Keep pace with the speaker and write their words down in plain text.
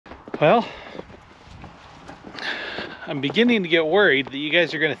Well, I'm beginning to get worried that you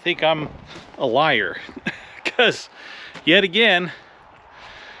guys are going to think I'm a liar because yet again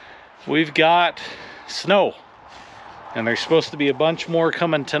we've got snow, and there's supposed to be a bunch more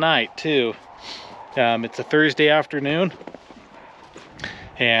coming tonight too. It's a Thursday afternoon,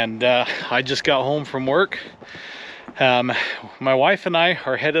 and I just got home from work. My wife and I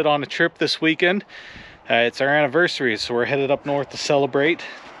are headed on a trip this weekend. It's our anniversary, so we're headed up north to celebrate,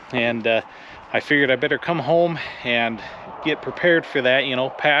 and I figured I better come home and get prepared for that, you know,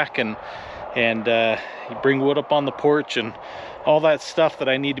 pack and bring wood up on the porch and all that stuff that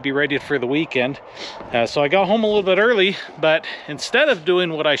I need to be ready for the weekend. So I got home a little bit early, but instead of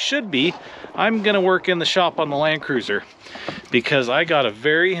doing what I should be, I'm gonna work in the shop on the Land Cruiser because I got a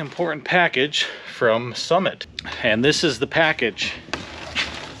very important package from Summit. And this is the package.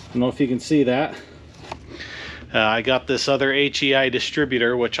 I don't know if you can see that. I got this other HEI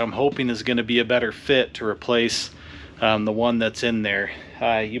distributor, which I'm hoping is going to be a better fit to replace the one that's in there.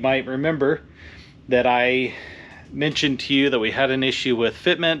 You might remember that I mentioned to you that we had an issue with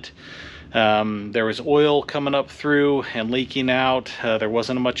fitment. There was oil coming up through and leaking out. There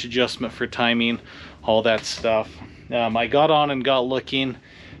wasn't much adjustment for timing, all that stuff. I got on and got looking,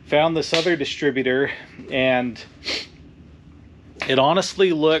 found this other distributor, and it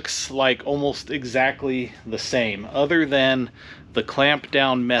honestly looks like almost exactly the same, other than the clamp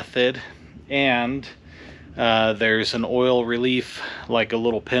down method, and there's an oil relief, like a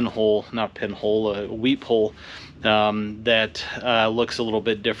little pinhole, not pinhole, a weep hole, that looks a little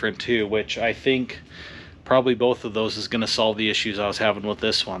bit different too, which I think probably both of those is going to solve the issues I was having with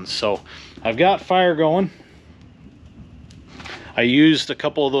this one. So I've got fire going. I used a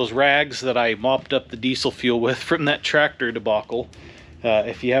couple of those rags that I mopped up the diesel fuel with from that tractor debacle.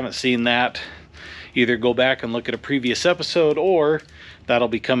 If you haven't seen that, either go back and look at a previous episode, or that'll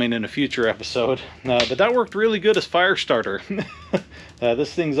be coming in a future episode. But that worked really good as fire starter.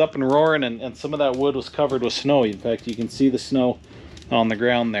 This thing's up and roaring, and some of that wood was covered with snow. In fact, you can see the snow on the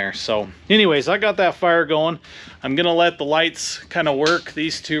ground there. So anyways, I got that fire going. I'm gonna let the lights kind of work.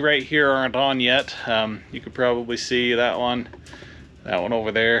 These two right here aren't on yet. You could probably see that one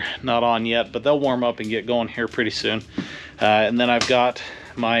over there, not on yet, but they'll warm up and get going here pretty soon. And then I've got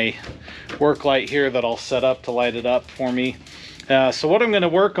my work light here that I'll set up to light it up for me. So what I'm going to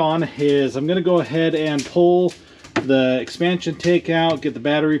work on is I'm going to go ahead and pull the expansion tank out, get the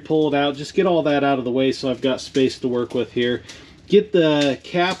battery pulled out, just get all that out of the way so I've got space to work with here. Get the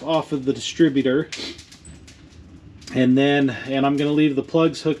cap off of the distributor, and I'm going to leave the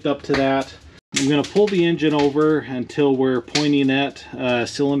plugs hooked up to that. I'm going to pull the engine over until we're pointing at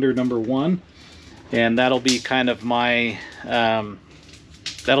cylinder number 1, and that'll be kind of my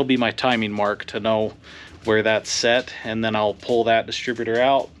timing mark to know where that's set. And then I'll pull that distributor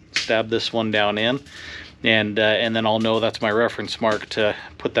out, stab this one down in, and then I'll know that's my reference mark to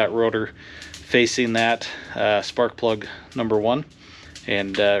put that rotor facing that spark plug number 1.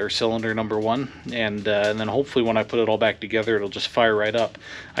 And or cylinder number 1, and then hopefully when I put it all back together, it'll just fire right up.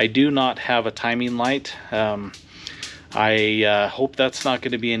 I do not have a timing light. I hope that's not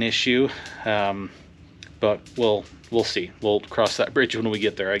going to be an issue, but we'll see. We'll cross that bridge when we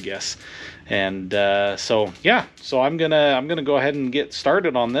get there, I guess. And so yeah, so I'm gonna go ahead and get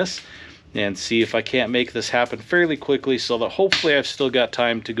started on this and see if I can't make this happen fairly quickly, so that hopefully I've still got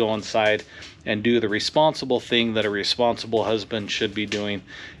time to go inside and do the responsible thing that a responsible husband should be doing,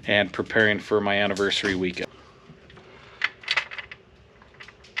 and preparing for my anniversary weekend.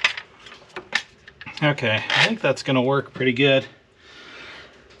 Okay, I think that's gonna work pretty good.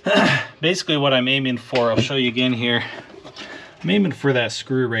 Basically what I'm aiming for, I'll show you again here. I'm aiming for that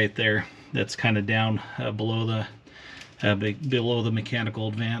screw right there that's kind of down below the mechanical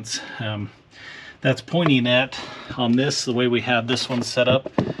advance. That's pointing at, on this, the way we have this one set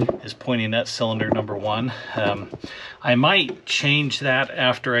up, is pointing at cylinder number 1. I might change that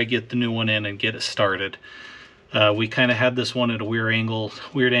after I get the new one in and get it started. We kind of had this one at a weird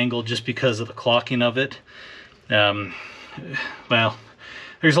angle just because of the clocking of it. Well,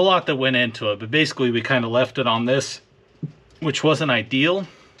 there's a lot that went into it, but basically we kind of left it on this, which wasn't ideal,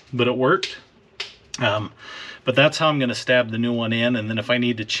 but it worked. But that's how I'm going to stab the new one in, and then if I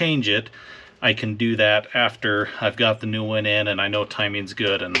need to change it, I can do that after I've got the new one in and I know timing's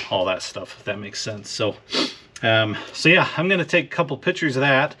good and all that stuff, if that makes sense. So yeah, I'm going to take a couple pictures of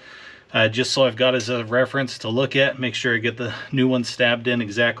that, just so I've got as a reference to look at, make sure I get the new one stabbed in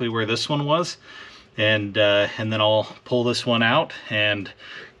exactly where this one was, and then I'll pull this one out and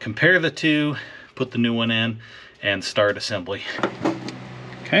compare the two, put the new one in, and start assembly.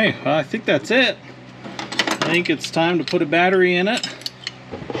 Okay, well, I think that's it. I think it's time to put a battery in it.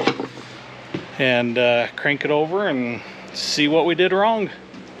 and crank it over and see what we did wrong.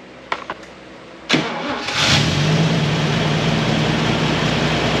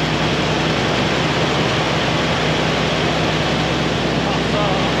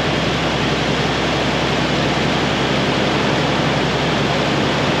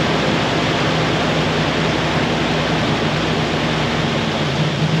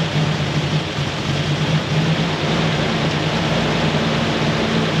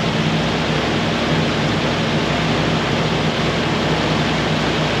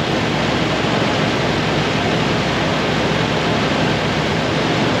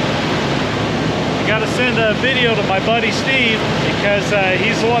 Gotta send a video to my buddy Steve because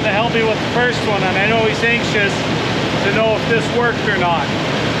he's the one that helped me with the first one, and I know he's anxious to know if this worked or not.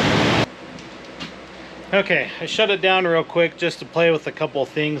 Okay, I shut it down real quick just to play with a couple of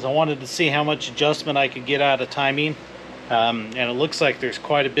things. I wanted to see how much adjustment I could get out of timing, and it looks like there's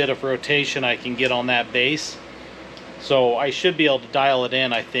quite a bit of rotation I can get on that base, so I should be able to dial it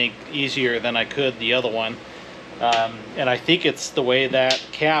in, I think, easier than I could the other one. And I think it's the way that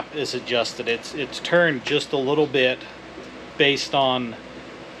cap is adjusted. It's turned just a little bit based on,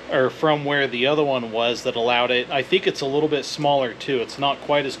 or from where the other one was that allowed it. I think it's a little bit smaller too. It's not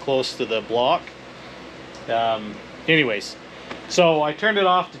quite as close to the block. Anyways, so I turned it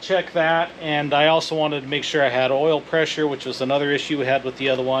off to check that, and I also wanted to make sure I had oil pressure, which was another issue we had with the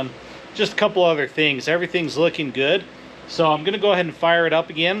other one. Just a couple other things. Everything's looking good. So I'm gonna go ahead and fire it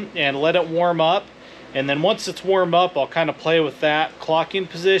up again and let it warm up. And then once it's warmed up, I'll kind of play with that clocking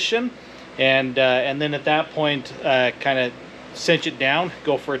position, and then at that point, kind of cinch it down,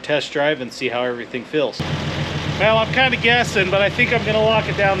 go for a test drive, and see how everything feels. Well, I'm kind of guessing, but I think I'm going to lock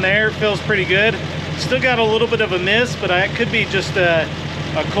it down there. It feels pretty good. Still got a little bit of a miss, but it could be just a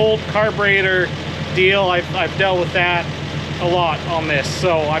cold carburetor deal. I've dealt with that a lot on this,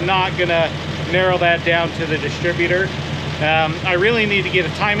 so I'm not going to narrow that down to the distributor. I really need to get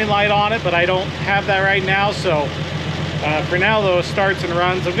a timing light on it, but I don't have that right now. So for now, though, starts and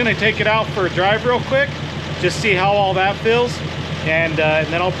runs. I'm going to take it out for a drive real quick, just see how all that feels, and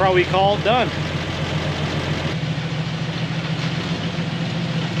then I'll probably call it done.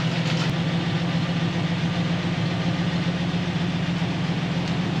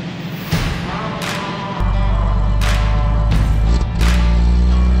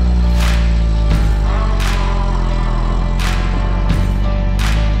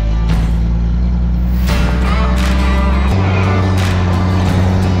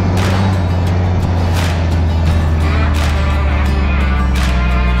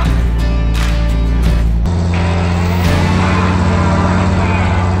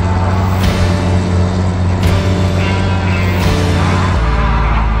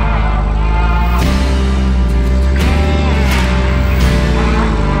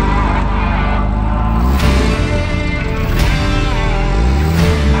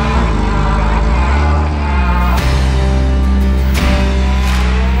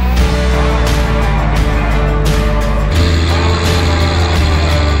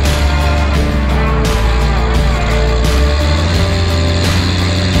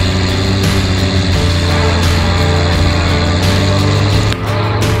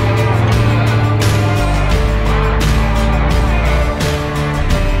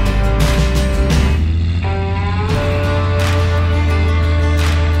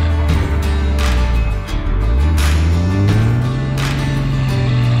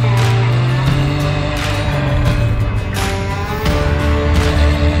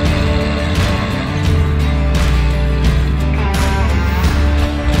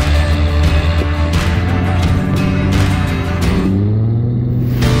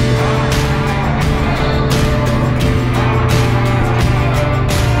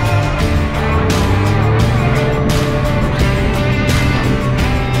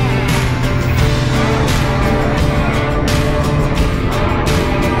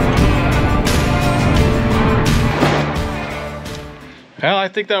 Well, I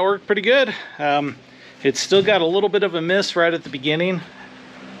think that worked pretty good. It's still got a little bit of a miss right at the beginning.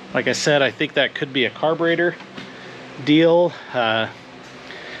 Like I said, I think that could be a carburetor deal.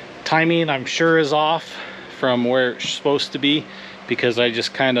 Timing, I'm sure, is off from where it's supposed to be, because I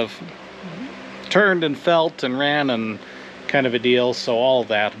just kind of turned and felt and ran and kind of a deal, so all of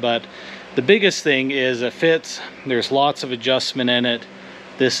that. But the biggest thing is it fits. There's lots of adjustment in it.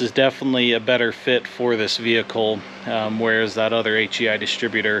 This is definitely a better fit for this vehicle, whereas that other HEI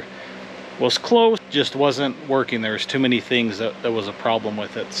distributor was close, just wasn't working. There was too many things that was a problem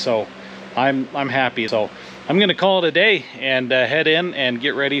with it. So I'm happy. So I'm going to call it a day and head in and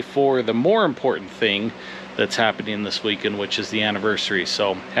get ready for the more important thing, that's happening this weekend, which is the anniversary.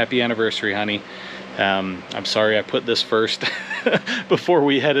 So happy anniversary, honey. I'm sorry I put this first before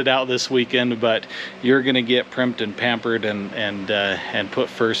we headed out this weekend, but you're gonna get primped and pampered and put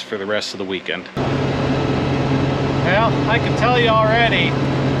first for the rest of the weekend. Well, I can tell you already,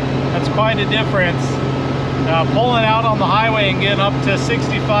 that's quite a difference. Pulling out on the highway and getting up to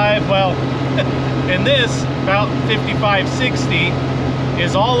 65, well, in this, about 55, 60,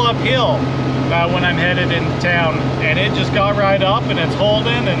 is all uphill when I'm headed in town. And it just got right up and it's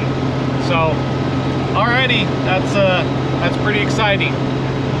holding, and so already that's pretty exciting.